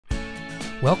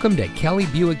Welcome to Kelley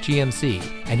Buick GMC,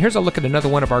 and here's a look at another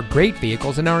one of our great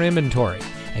vehicles in our inventory,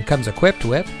 and comes equipped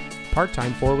with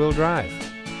part-time four-wheel drive,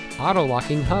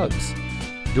 auto-locking hubs,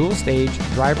 dual-stage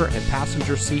driver and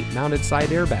passenger seat mounted side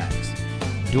airbags,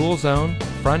 dual-zone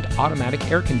front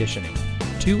automatic air conditioning,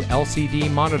 2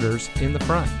 LCD monitors in the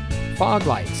front, fog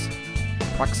lights,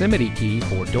 proximity key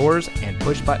for doors and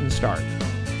push-button start,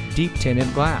 deep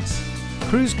tinted glass,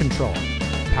 cruise control,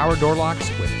 power door locks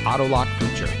with auto-lock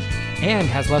feature, and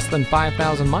has less than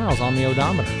 5,000 miles on the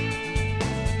odometer.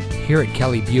 Here at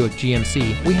Kelley Buick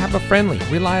GMC, we have a friendly,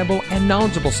 reliable, and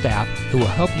knowledgeable staff who will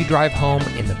help you drive home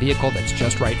in the vehicle that's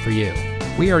just right for you.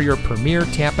 We are your premier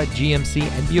Tampa GMC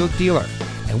and Buick dealer,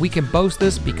 and we can boast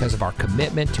this because of our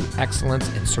commitment to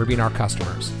excellence in serving our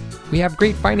customers. We have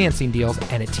great financing deals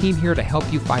and a team here to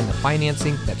help you find the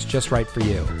financing that's just right for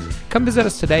you. Come visit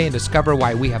us today and discover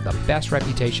why we have the best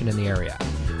reputation in the area.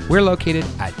 We're located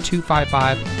at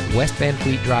 255 West Van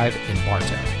Fleet Drive in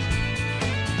Bartow.